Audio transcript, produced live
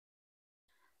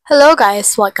Hello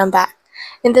guys, welcome back.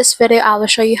 In this video, I will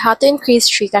show you how to increase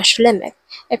GCash limit.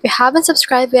 If you haven't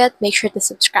subscribed yet, make sure to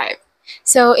subscribe.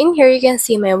 So in here, you can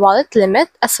see my wallet limit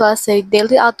as well as the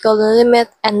daily outgoing limit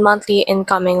and monthly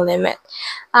incoming limit.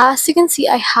 As you can see,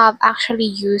 I have actually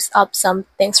used up some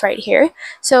things right here.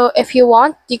 So if you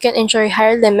want, you can enjoy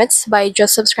higher limits by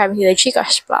just subscribing to the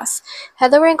GCash Plus.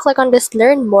 Head over and click on this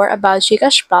learn more about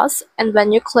GCash Plus, and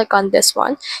when you click on this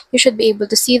one, you should be able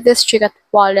to see this GCash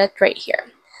wallet right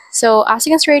here. So as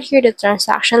you can see right here, the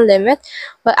transaction limit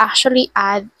will actually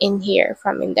add in here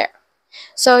from in there.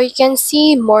 So you can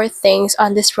see more things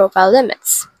on this profile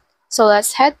limits. So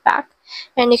let's head back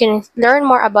and you can learn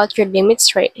more about your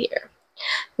limits right here.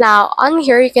 Now on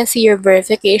here, you can see your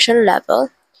verification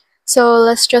level. So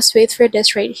let's just wait for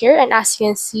this right here, and as you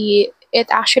can see, it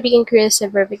actually increases the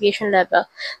verification level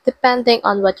depending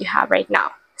on what you have right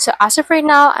now. So as of right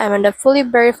now, I'm on the fully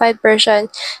verified version,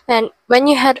 and when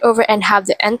you head over and have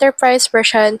the enterprise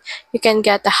version, you can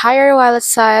get the higher wallet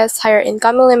size, higher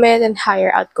incoming limit, and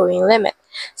higher outgoing limit.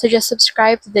 So just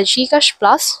subscribe to the GCash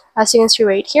Plus. As you can see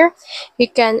right here, you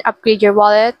can upgrade your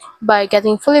wallet by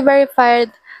getting fully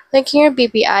verified, linking your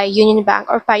BPI, Union Bank,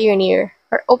 or Pioneer,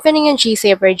 or opening a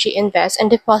GSave or GInvest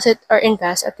and deposit or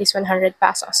invest at least 100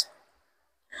 pesos.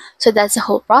 So that's the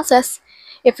whole process.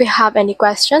 If you have any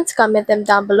questions, comment them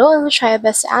down below and we'll try our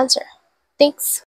best to answer. Thanks!